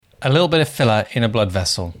A little bit of filler in a blood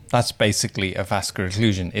vessel. That's basically a vascular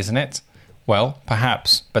occlusion, isn't it? Well,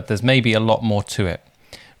 perhaps, but there's maybe a lot more to it.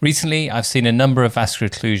 Recently, I've seen a number of vascular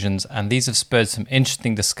occlusions, and these have spurred some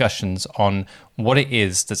interesting discussions on what it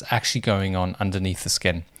is that's actually going on underneath the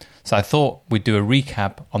skin. So I thought we'd do a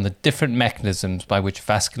recap on the different mechanisms by which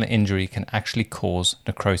vascular injury can actually cause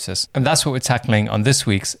necrosis. And that's what we're tackling on this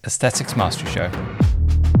week's Aesthetics Mastery Show.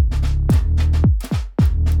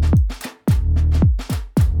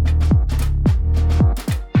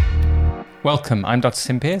 Welcome, I'm Dr.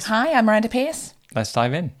 Tim Pearce. Hi, I'm Miranda Pearce. Let's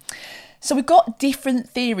dive in. So we've got different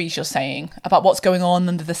theories, you're saying, about what's going on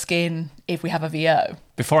under the skin if we have a VO.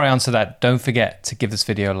 Before I answer that, don't forget to give this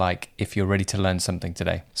video a like if you're ready to learn something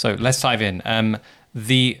today. So let's dive in.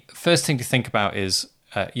 The first thing to think about is,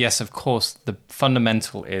 yes, of course, the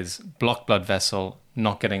fundamental is blocked blood vessel,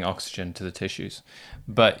 not getting oxygen to the tissues.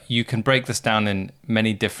 But you can break this down in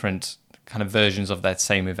many different kind of versions of that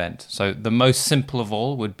same event. So the most simple of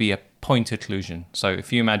all would be a point occlusion. So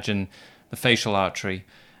if you imagine the facial artery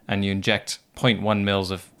and you inject 0.1 mils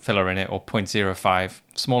of filler in it, or 0.05,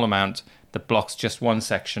 small amount that blocks just one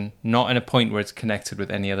section, not in a point where it's connected with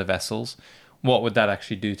any other vessels, what would that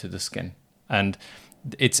actually do to the skin? And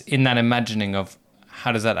it's in that imagining of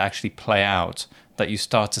how does that actually play out that you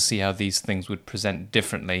start to see how these things would present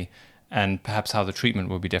differently and perhaps how the treatment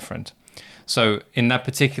will be different. So in that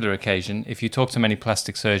particular occasion, if you talk to many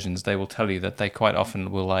plastic surgeons, they will tell you that they quite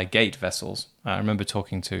often will ligate vessels. I remember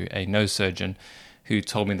talking to a nose surgeon who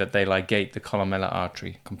told me that they ligate the columellar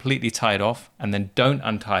artery, completely tie it off, and then don't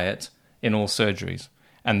untie it in all surgeries.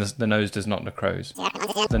 And the nose does not necrose.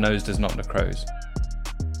 The nose does not necrose.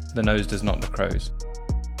 The nose does not necrose.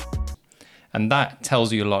 And that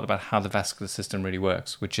tells you a lot about how the vascular system really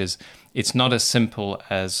works, which is it's not as simple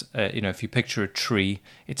as, if you picture a tree,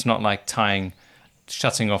 it's not like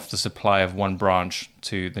shutting off the supply of one branch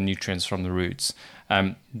to the nutrients from the roots.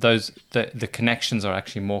 The connections are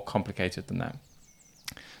actually more complicated than that.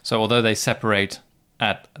 So although they separate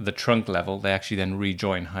at the trunk level, they actually then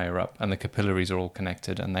rejoin higher up, and the capillaries are all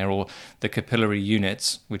connected, and they're all the capillary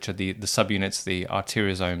units, which are the subunits, the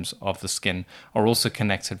arteriosomes of the skin, are also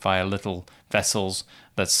connected via little vessels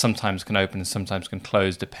that sometimes can open and sometimes can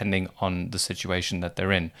close depending on the situation that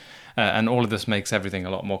they're in. And all of this makes everything a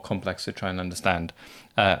lot more complex to try and understand.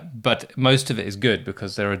 But most of it is good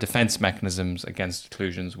because there are defense mechanisms against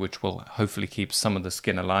occlusions which will hopefully keep some of the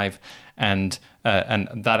skin alive, and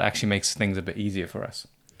that actually makes things a bit easier for us.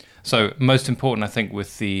 So most important, I think,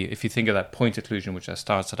 if you think of that point occlusion, which I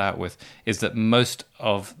started out with, is that most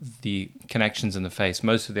of the connections in the face,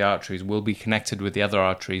 most of the arteries will be connected with the other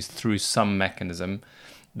arteries through some mechanism.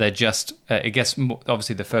 They're just, it gets more,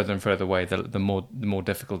 obviously the further and further away, the more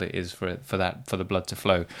difficult it is for the blood to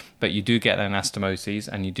flow. But you do get anastomoses,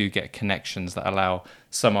 and you do get connections that allow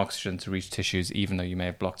some oxygen to reach tissues, even though you may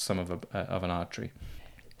have blocked some of an artery.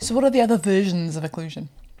 So what are the other versions of occlusion?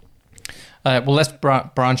 Well, let's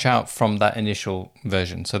branch out from that initial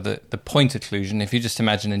version. So the point occlusion, if you just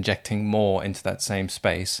imagine injecting more into that same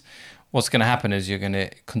space, what's going to happen is you're going to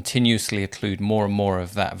continuously occlude more and more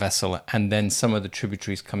of that vessel, and then some of the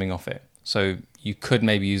tributaries coming off it. So you could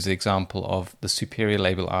maybe use the example of the superior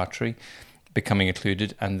labial artery becoming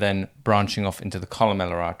occluded and then branching off into the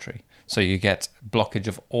columellar artery. So you get blockage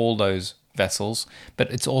of all those vessels,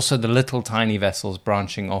 but it's also the little tiny vessels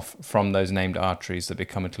branching off from those named arteries that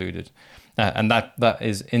become occluded. And that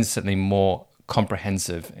is instantly more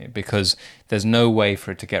comprehensive because there's no way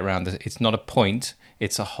for it to get around. It's not a point,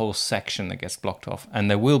 it's a whole section that gets blocked off. And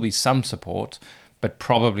there will be some support, but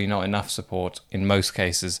probably not enough support in most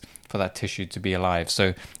cases for that tissue to be alive.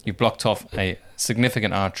 So you blocked off a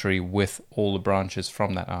significant artery with all the branches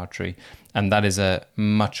from that artery, and that is a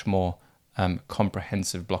much more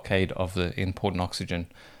comprehensive blockade of the important oxygen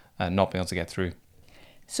not being able to get through.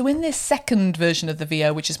 So in this second version of the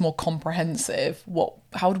VO, which is more comprehensive,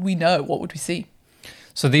 how do we know? What would we see?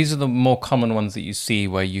 So these are the more common ones that you see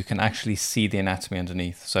where you can actually see the anatomy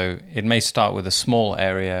underneath. So it may start with a small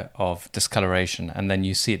area of discoloration, and then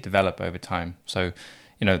you see it develop over time. So,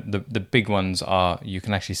 the big ones are you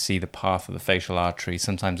can actually see the path of the facial artery.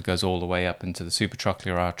 Sometimes it goes all the way up into the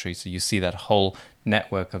supratrochlear artery. So you see that whole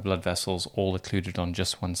network of blood vessels all occluded on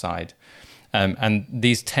just one side. And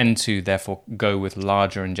these tend to, therefore, go with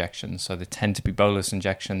larger injections. So they tend to be bolus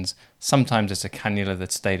injections. Sometimes it's a cannula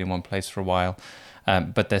that stayed in one place for a while,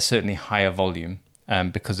 but they're certainly higher volume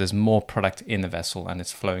because there's more product in the vessel and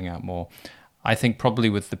it's flowing out more. I think probably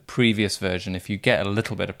with the previous version, if you get a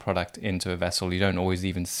little bit of product into a vessel, you don't always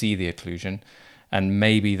even see the occlusion. And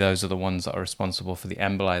maybe those are the ones that are responsible for the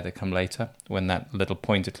emboli that come later, when that little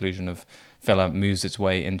point occlusion of filler moves its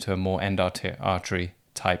way into a more end artery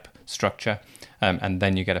type structure, and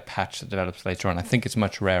then you get a patch that develops later on. I think it's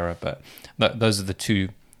much rarer, but those are the two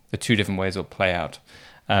different ways it'll play out.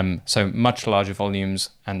 So much larger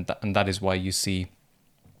volumes, and that is why you see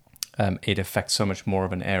it affects so much more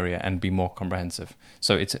of an area and be more comprehensive.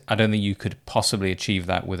 So I don't think you could possibly achieve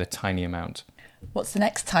that with a tiny amount. What's the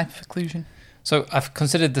next type of occlusion? So I've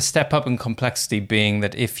considered the step up in complexity being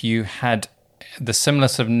that if you had the similar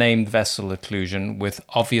sort of named vessel occlusion with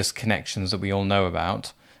obvious connections that we all know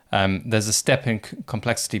about, there's a step in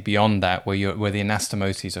complexity beyond that where the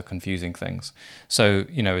anastomoses are confusing things. So,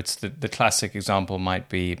 it's the classic example might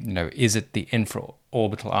be, is it the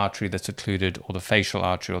infraorbital artery that's occluded, or the facial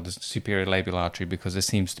artery, or the superior labial artery, because there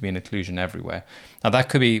seems to be an occlusion everywhere. Now, that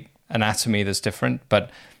could be anatomy that's different,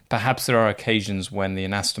 but perhaps there are occasions when the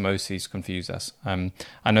anastomoses confuse us.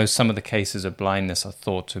 I know some of the cases of blindness are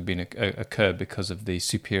thought to have been occurred because of the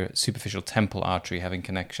superficial temple artery having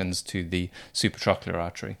connections to the supratrochlear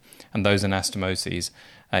artery. And those anastomoses,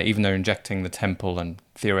 even though injecting the temple, and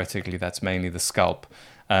theoretically that's mainly the scalp,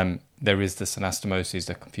 there is this anastomosis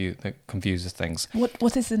that confuses things.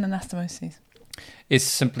 What is an anastomosis? It's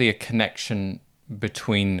simply a connection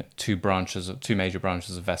between two major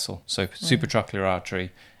branches of vessel. So supratrochlear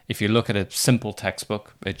artery, if you look at a simple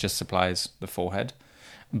textbook, it just supplies the forehead,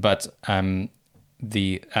 but and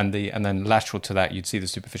then lateral to that, you'd see the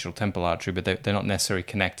superficial temple artery, but they're not necessarily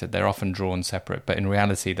connected. They're often drawn separate, but in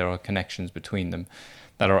reality, there are connections between them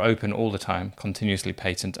that are open all the time, continuously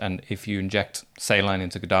patent. And if you inject saline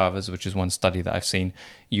into cadavers, which is one study that I've seen,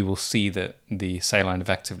 you will see that the saline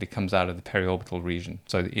effectively comes out of the periorbital region.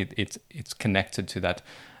 So it's connected to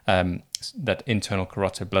that internal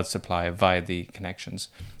carotid blood supply via the connections.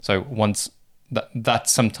 So once that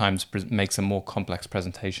sometimes makes a more complex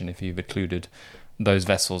presentation if you've occluded those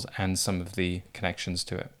vessels and some of the connections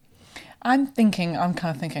to it. I'm kind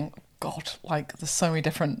of thinking, God, like there's so many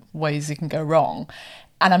different ways you can go wrong.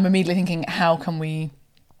 And I'm immediately thinking, how can we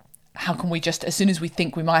just, as soon as we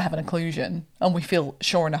think we might have an occlusion and we feel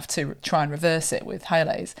sure enough to try and reverse it with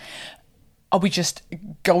Hyalase, are we just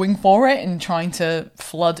going for it and trying to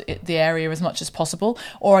flood the area as much as possible?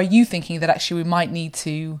 Or are you thinking that actually we might need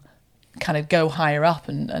to kind of go higher up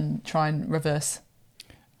and try and reverse?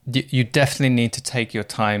 You definitely need to take your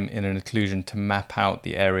time in an occlusion to map out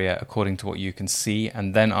the area according to what you can see,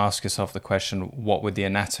 and then ask yourself the question, what would the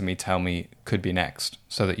anatomy tell me could be next?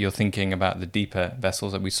 So that you're thinking about the deeper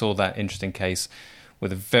vessels. And we saw that interesting case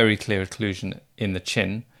with a very clear occlusion in the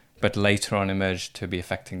chin, but later on emerged to be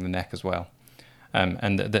affecting the neck as well.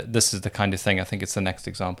 This is the kind of thing, I think it's the next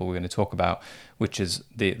example we're going to talk about, which is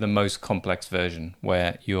the most complex version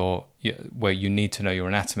where where you need to know your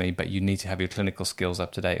anatomy, but you need to have your clinical skills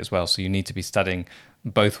up to date as well. So you need to be studying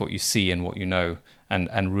both what you see and what you know,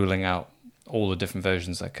 and ruling out all the different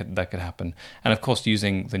versions that could happen. And of course,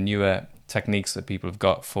 using the newer techniques that people have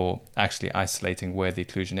got for actually isolating where the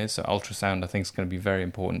occlusion is. So ultrasound, I think, is going to be very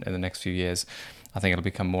important in the next few years. I think it'll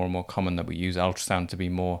become more and more common that we use ultrasound to be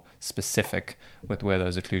more specific with where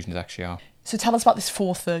those occlusions actually are. So tell us about this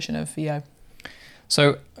fourth version of VO.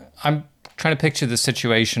 So I'm trying to picture the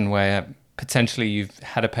situation where potentially you've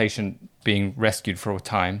had a patient being rescued for a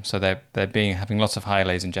time, so they're having lots of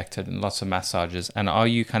Hyalase injected and lots of massages, and are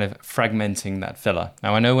you kind of fragmenting that filler?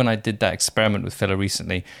 Now, I know when I did that experiment with filler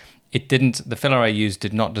recently, the filler I used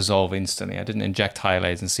did not dissolve instantly. I didn't inject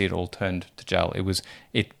Hyalase and see it all turned to gel.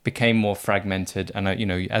 It became more fragmented, and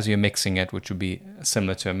as you're mixing it, which would be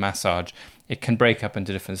similar to a massage, it can break up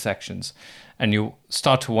into different sections, and you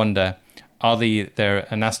start to wonder, are there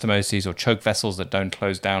anastomoses or choke vessels that don't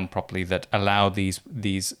close down properly that allow these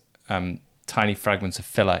tiny fragments of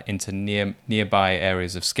filler into nearby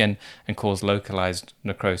areas of skin and cause localized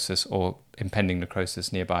necrosis or impending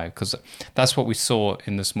necrosis nearby? Because that's what we saw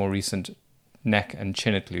in this more recent neck and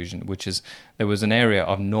chin occlusion, which is there was an area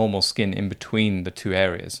of normal skin in between the two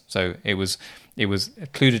areas. So it was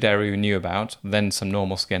occluded area we knew about, then some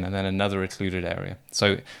normal skin, and then another occluded area.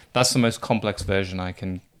 So that's the most complex version I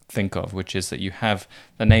can think of, which is that you have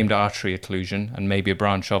the named artery occlusion and maybe a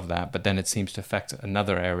branch of that, but then it seems to affect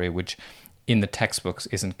another area which in the textbooks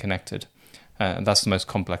isn't connected. And that's the most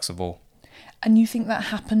complex of all. And you think that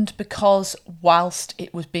happened because whilst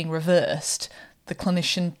it was being reversed, the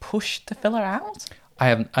clinician pushed the filler out?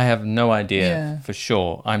 I have no idea for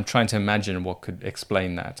sure. I'm trying to imagine what could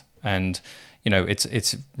explain that. And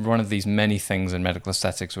it's one of these many things in medical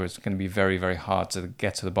aesthetics where it's going to be very, very hard to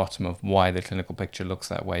get to the bottom of why the clinical picture looks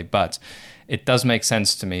that way. But it does make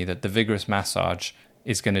sense to me that the vigorous massage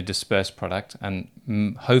is going to disperse product, and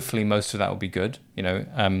hopefully most of that will be good.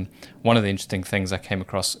 One of the interesting things I came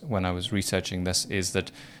across when I was researching this is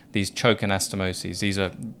that these choke anastomoses. These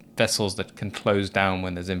are vessels that can close down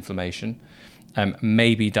when there's inflammation,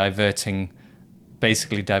 maybe preventing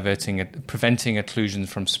occlusions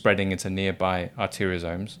from spreading into nearby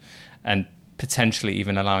arteriosomes, and potentially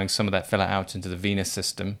even allowing some of that filler out into the venous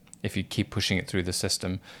system if you keep pushing it through the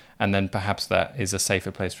system. And then perhaps that is a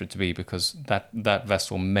safer place for it to be, because that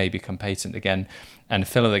vessel may become patent again. And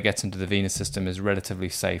filler that gets into the venous system is relatively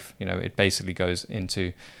safe. It basically goes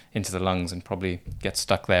into the lungs and probably gets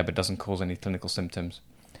stuck there, but doesn't cause any clinical symptoms.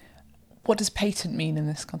 What does patent mean in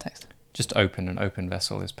this context? Just open. An open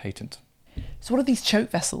vessel is patent. So what are these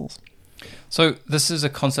choke vessels? So this is a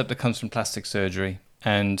concept that comes from plastic surgery,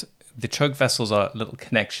 and the choke vessels are little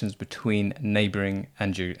connections between neighboring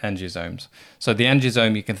angiosomes. So the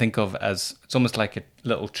angiosome you can think of as, it's almost like a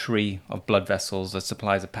little tree of blood vessels that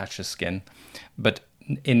supplies a patch of skin. But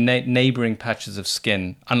in neighboring patches of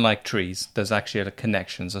skin, unlike trees, there's actually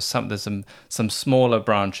connections. There's some smaller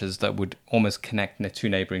branches that would almost connect two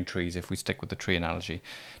neighboring trees, if we stick with the tree analogy.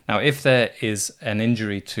 Now, if there is an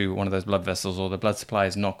injury to one of those blood vessels, or the blood supply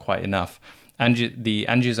is not quite enough, the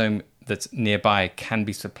angiosome that's nearby can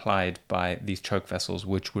be supplied by these choke vessels,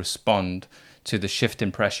 which respond to the shift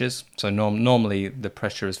in pressures. So normally the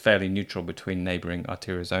pressure is fairly neutral between neighboring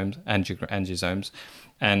angiosomes,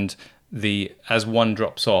 and as one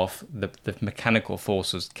drops off, the mechanical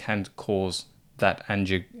forces can cause that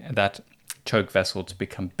choke vessel to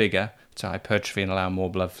become bigger, to hypertrophy, and allow more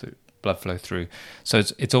blood flow through. So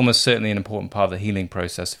it's almost certainly an important part of the healing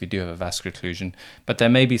process if you do have a vascular occlusion. But there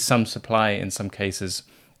may be some supply in some cases,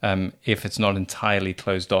 if it's not entirely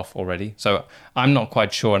closed off already. So I'm not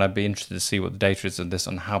quite sure, and I'd be interested to see what the data is on this,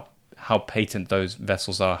 on how patent those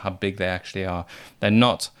vessels are, how big they actually are. They're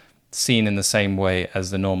not seen in the same way as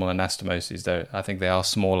the normal anastomoses. I think they are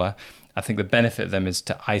smaller. I think the benefit of them is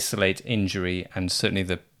to isolate injury and certainly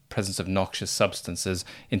the presence of noxious substances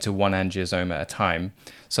into one angiosome at a time,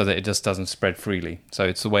 so that it just doesn't spread freely. So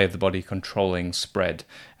it's the way of the body controlling spread,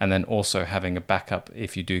 and then also having a backup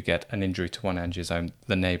if you do get an injury to one angiosome,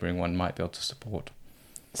 the neighboring one might be able to support.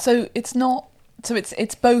 So it's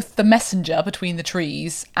both the messenger between the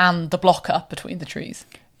trees and the blocker between the trees.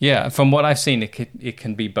 Yeah, from what I've seen, it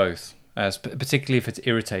can be both, particularly if it's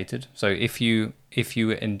irritated. So if you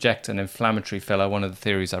inject an inflammatory filler, one of the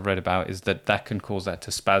theories I've read about is that can cause that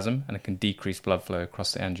to spasm, and it can decrease blood flow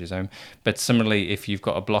across the angiosome. But similarly, if you've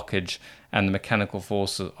got a blockage and the mechanical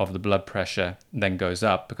force of the blood pressure then goes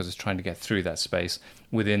up because it's trying to get through that space,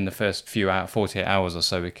 within the first 48 hours or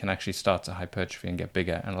so, it can actually start to hypertrophy and get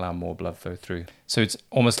bigger and allow more blood flow through. So it's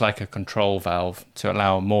almost like a control valve to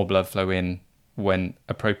allow more blood flow in when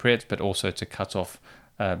appropriate, but also to cut off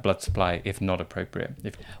blood supply if not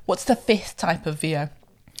appropriate. What's the fifth type of VO?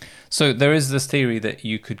 So there is this theory that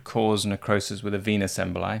you could cause necrosis with a venous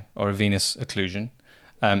emboli or a venous occlusion,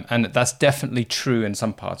 and that's definitely true in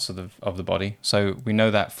some parts of the body. So we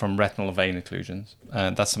know that from retinal vein occlusions.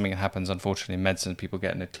 That's something that happens, unfortunately, in medicine. People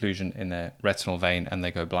get an occlusion in their retinal vein and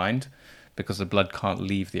they go blind because the blood can't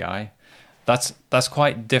leave the eye. That's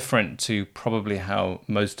quite different to probably how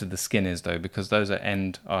most of the skin is, though, because those are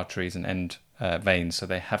end arteries and end veins, so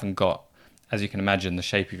they haven't got, as you can imagine, the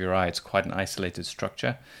shape of your eye. It's quite an isolated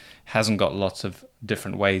structure. Hasn't got lots of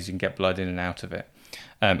different ways you can get blood in and out of it.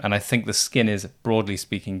 And I think the skin is, broadly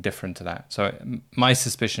speaking, different to that. So my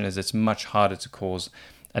suspicion is it's much harder to cause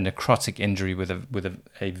a necrotic injury with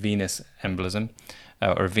a venous embolism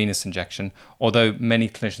or a venous injection, although many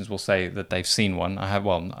clinicians will say that they've seen one. I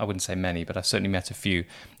wouldn't say many, but I've certainly met a few.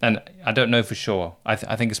 And I don't know for sure. I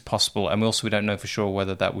think it's possible. And we don't know for sure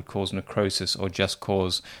whether that would cause necrosis or just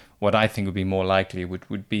cause what I think would be more likely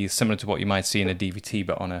would be similar to what you might see in a DVT,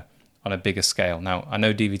 but on a bigger scale. Now, I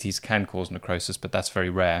know DVTs can cause necrosis, but that's very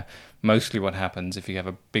rare. Mostly what happens if you have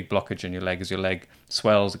a big blockage in your leg is your leg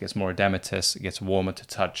swells, it gets more edematous, it gets warmer to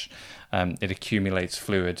touch, it accumulates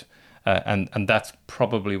fluid. And that's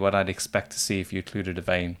probably what I'd expect to see if you occluded a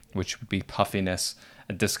vein, which would be puffiness,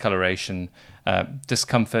 a discoloration,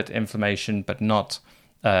 discomfort, inflammation, but not,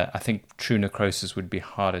 I think true necrosis would be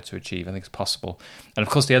harder to achieve. I think it's possible. And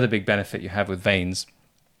of course, the other big benefit you have with veins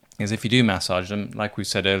is if you do massage them, like we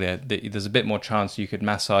said earlier, there's a bit more chance you could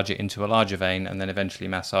massage it into a larger vein and then eventually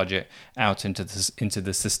massage it out into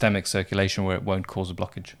the systemic circulation where it won't cause a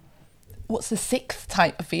blockage. What's the sixth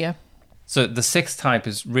type of VO? So the sixth type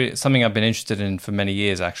is really something I've been interested in for many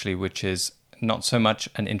years, actually, which is not so much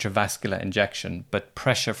an intravascular injection, but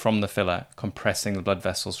pressure from the filler compressing the blood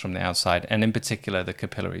vessels from the outside, and in particular the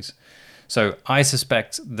capillaries. So I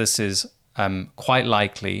suspect this is quite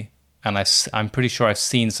likely, and I'm pretty sure I've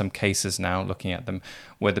seen some cases now looking at them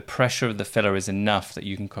where the pressure of the filler is enough that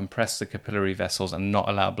you can compress the capillary vessels and not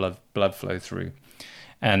allow blood flow through.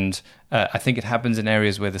 And I think it happens in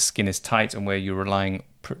areas where the skin is tight and where you're relying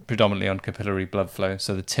predominantly on capillary blood flow.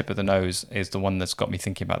 So the tip of the nose is the one that's got me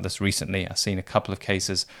thinking about this recently. I've seen a couple of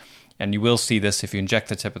cases, and you will see this if you inject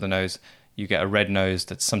the tip of the nose. You get a red nose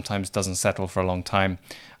that sometimes doesn't settle for a long time.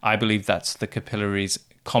 I believe that's the capillaries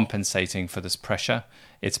compensating for this pressure.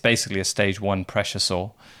 It's basically a stage 1 pressure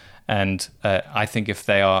sore. And I think if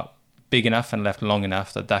they are big enough and left long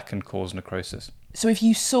enough, that can cause necrosis. So if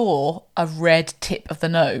you saw a red tip of the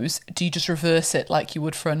nose, do you just reverse it like you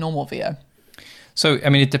would for a normal VO? So, I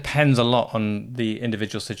mean, it depends a lot on the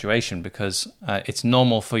individual situation, because it's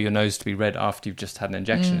normal for your nose to be red after you've just had an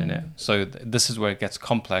injection in it. So this is where it gets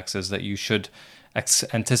complex, is that you should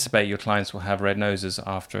anticipate your clients will have red noses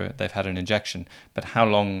after they've had an injection. But how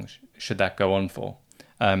long should that go on for?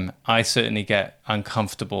 I certainly get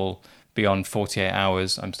uncomfortable beyond 48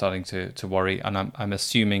 hours. I'm starting to worry, and I'm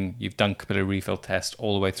assuming you've done capillary refill test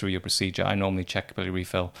all the way through your procedure. I normally check capillary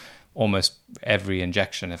refill almost every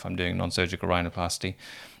injection if I'm doing non-surgical rhinoplasty,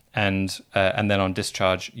 and then on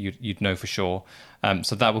discharge you'd know for sure.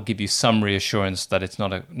 So that will give you some reassurance that it's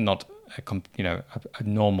not a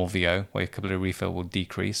normal VO where your capillary refill will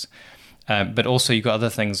decrease. But also you've got other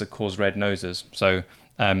things that cause red noses. So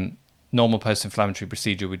normal post-inflammatory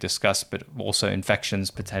procedure we discussed, but also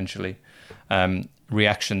infections potentially,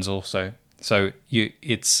 reactions also. So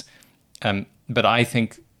but I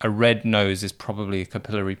think a red nose is probably a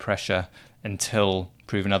capillary pressure until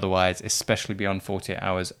proven otherwise, especially beyond 48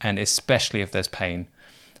 hours, and especially if there's pain.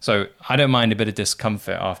 So I don't mind a bit of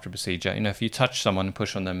discomfort after a procedure. If you touch someone and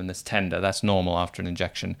push on them and it's tender, that's normal after an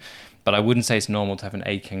injection. But I wouldn't say it's normal to have an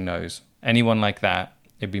aching nose. Anyone like that,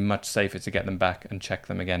 it'd be much safer to get them back and check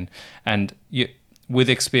them again. And with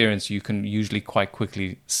experience, you can usually quite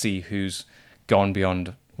quickly see who's gone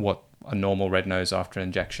beyond what a normal red nose after an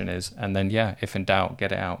injection is. And then, if in doubt,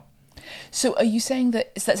 get it out. So are you saying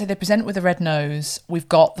that, let's say they present with a red nose, we've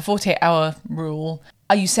got the 48-hour rule.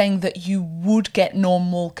 Are you saying that you would get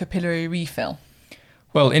normal capillary refill?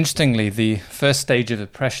 Well, interestingly, the first stage of a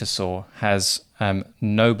pressure sore has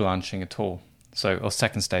no blanching at all. So, or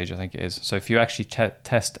second stage, I think it is. So if you actually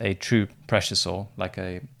test a true pressure sore, like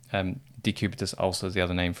a decubitus ulcer is the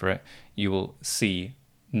other name for it, you will see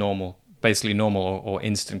basically normal or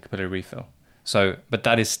instant capillary refill. So, but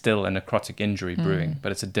that is still a necrotic injury brewing,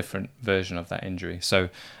 but it's a different version of that injury. So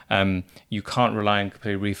you can't rely on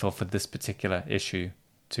capillary refill for this particular issue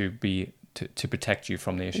to protect you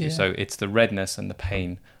from the issue. Yeah. So it's the redness and the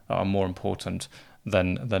pain that are more important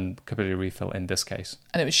than capillary refill in this case.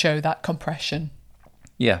 And it would show that compression.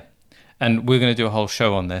 Yeah. And we're going to do a whole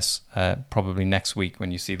show on this probably next week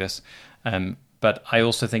when you see this. But I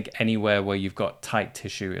also think anywhere where you've got tight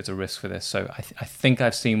tissue is a risk for this. So I think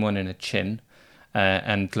I've seen one in a chin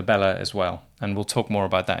and glabella as well. And we'll talk more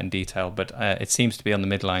about that in detail. But it seems to be on the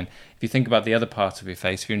midline. If you think about the other parts of your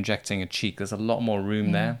face, if you're injecting a cheek, there's a lot more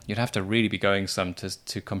room there. You'd have to really be going some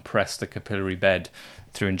to compress the capillary bed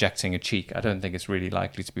through injecting a cheek. I don't think it's really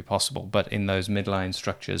likely to be possible. But in those midline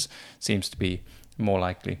structures, seems to be more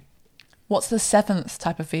likely. What's the 7th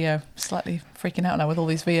type of VO? Slightly freaking out now with all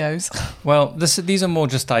these VOs. Well, these are more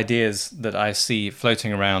just ideas that I see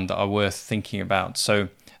floating around that are worth thinking about. So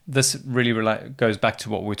this really goes back to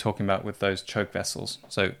what we were talking about with those choke vessels.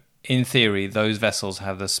 So in theory, those vessels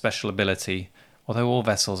have the special ability, although all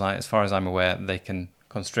vessels, as far as I'm aware, they can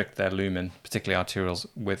constrict their lumen, particularly arterioles,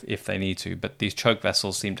 if they need to. But these choke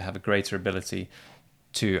vessels seem to have a greater ability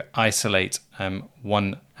to isolate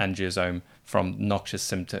one angiosome from noxious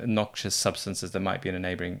substances that might be in a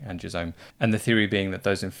neighboring angiosome. And the theory being that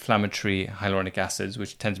those inflammatory hyaluronic acids,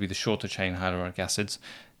 which tend to be the shorter chain hyaluronic acids,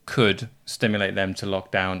 could stimulate them to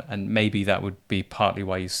lock down, and maybe that would be partly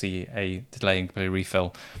why you see a delay in capillary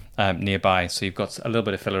refill nearby. So you've got a little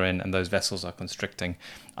bit of filler in and those vessels are constricting.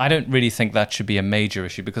 I don't really think that should be a major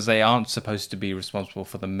issue because they aren't supposed to be responsible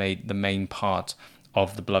for the main part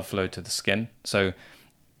of the blood flow to the skin. So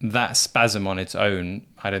that spasm on its own,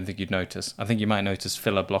 I don't think you'd notice. I think you might notice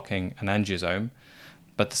filler blocking an angiosome,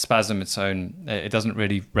 but the spasm its own, it doesn't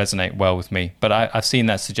really resonate well with me. But I've seen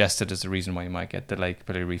that suggested as the reason why you might get delayed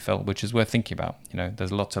capillary refill, which is worth thinking about.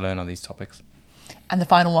 There's a lot to learn on these topics. And the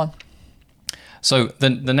final one. So the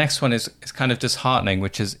next one is kind of disheartening,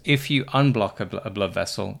 which is if you unblock a blood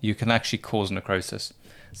vessel, you can actually cause necrosis.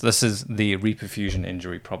 So this is the reperfusion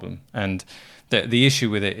injury problem. And the issue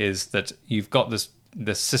with it is that you've got this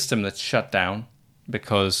system that's shut down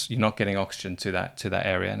because you're not getting oxygen to that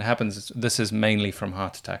area. And it happens, this is mainly from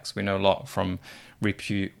heart attacks. We know a lot from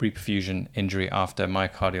reperfusion injury after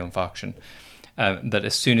myocardial infarction, that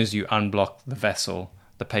as soon as you unblock the vessel,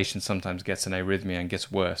 the patient sometimes gets an arrhythmia and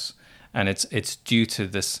gets worse. And it's due to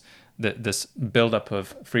this this buildup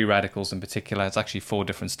of free radicals in particular. It's actually 4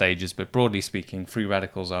 different stages, but broadly speaking, free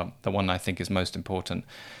radicals are the one I think is most important.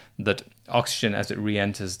 That oxygen, as it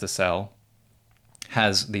re-enters the cell,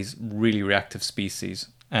 has these really reactive species,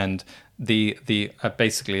 and the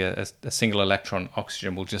basically a single electron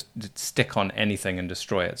oxygen will just stick on anything and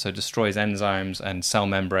destroy it. So it destroys enzymes and cell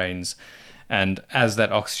membranes. And as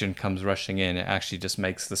that oxygen comes rushing in, it actually just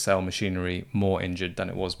makes the cell machinery more injured than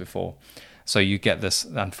it was before. So you get this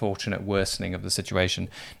unfortunate worsening of the situation.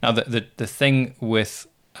 Now, the thing with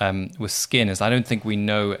skin is I don't think we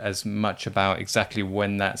know as much about exactly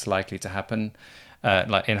when that's likely to happen.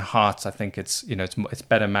 Like in hearts, I think it's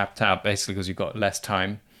better mapped out basically because you've got less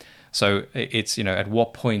time. So it's, at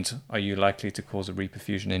what point are you likely to cause a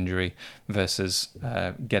reperfusion injury versus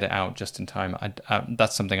get it out just in time?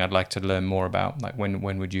 That's something I'd like to learn more about. Like when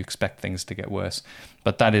would you expect things to get worse?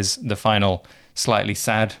 But that is the final slightly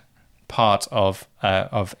sad part of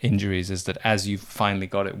injuries, is that as you've finally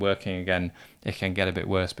got it working again, it can get a bit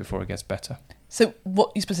worse before it gets better. So what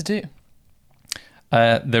are you supposed to do?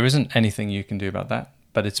 There isn't anything you can do about that,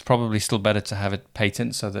 but it's probably still better to have it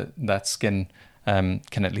patent so that skin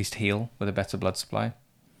can at least heal with a better blood supply.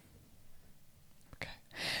 Okay.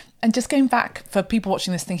 And just going back, for people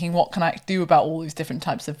watching this thinking, what can I do about all these different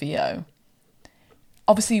types of VO?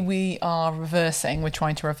 Obviously, we are reversing, we're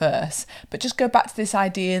trying to reverse, but just go back to this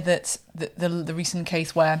idea that the recent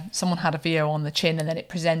case where someone had a VO on the chin and then it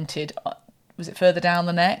presented, was it further down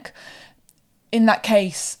the neck? In that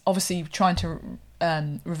case, obviously trying to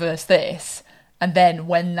reverse this, and then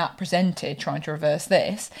when that presented, trying to reverse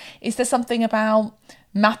this, is there something about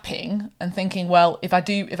mapping and thinking, well, if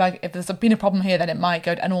there's been a problem here, then it might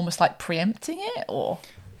go, and almost like preempting it, or?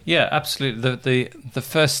 Yeah, absolutely. The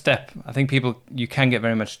first step, I think you can get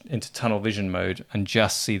very much into tunnel vision mode and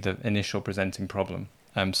just see the initial presenting problem.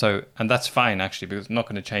 And that's fine actually, because it's not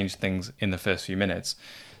going to change things in the first few minutes.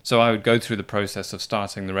 So I would go through the process of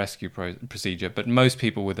starting the rescue procedure. But most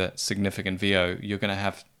people with a significant VO, you're going to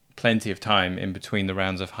have plenty of time in between the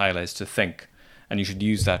rounds of Hyalase to think, and you should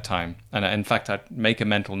use that time. And in fact, I'd make a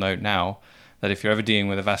mental note now that if you're ever dealing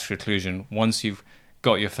with a vascular occlusion, once you've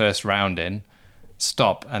got your first round in,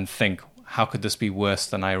 stop and think, how could this be worse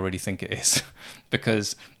than I already think it is?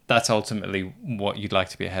 Because that's ultimately what you'd like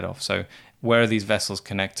to be ahead of. So where are these vessels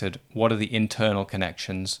connected? What are the internal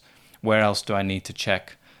connections? Where else do I need to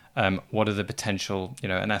check? What are the potential,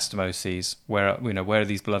 anastomoses? Where are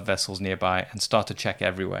these blood vessels nearby? And start to check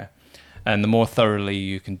everywhere. And the more thoroughly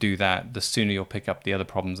you can do that, the sooner you'll pick up the other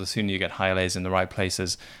problems, the sooner you get Hyalase in the right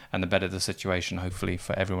places, and the better the situation, hopefully,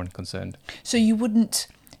 for everyone concerned. So you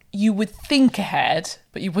would think ahead,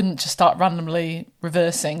 but you wouldn't just start randomly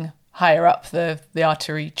reversing higher up the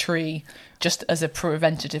artery tree just as a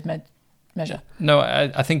preventative measure? No,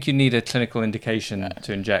 I think you need a clinical indication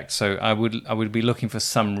to inject. So I would be looking for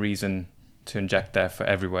some reason to inject there for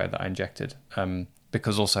everywhere that I injected.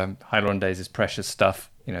 Because also hyaluronidase is precious stuff,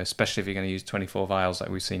 especially if you're going to use 24 vials like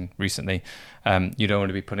we've seen recently. You don't want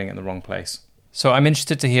to be putting it in the wrong place. So I'm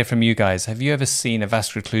interested to hear from you guys. Have you ever seen a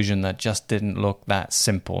vascular occlusion that just didn't look that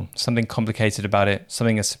simple? Something complicated about it?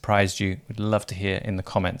 Something that surprised you? We'd love to hear in the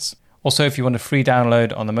comments. Also, if you want a free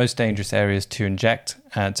download on the most dangerous areas to inject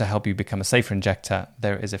to help you become a safer injector,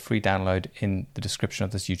 there is a free download in the description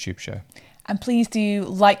of this YouTube show. And please do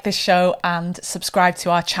like this show and subscribe to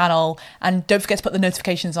our channel. And don't forget to put the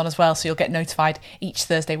notifications on as well, so you'll get notified each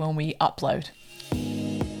Thursday when we upload.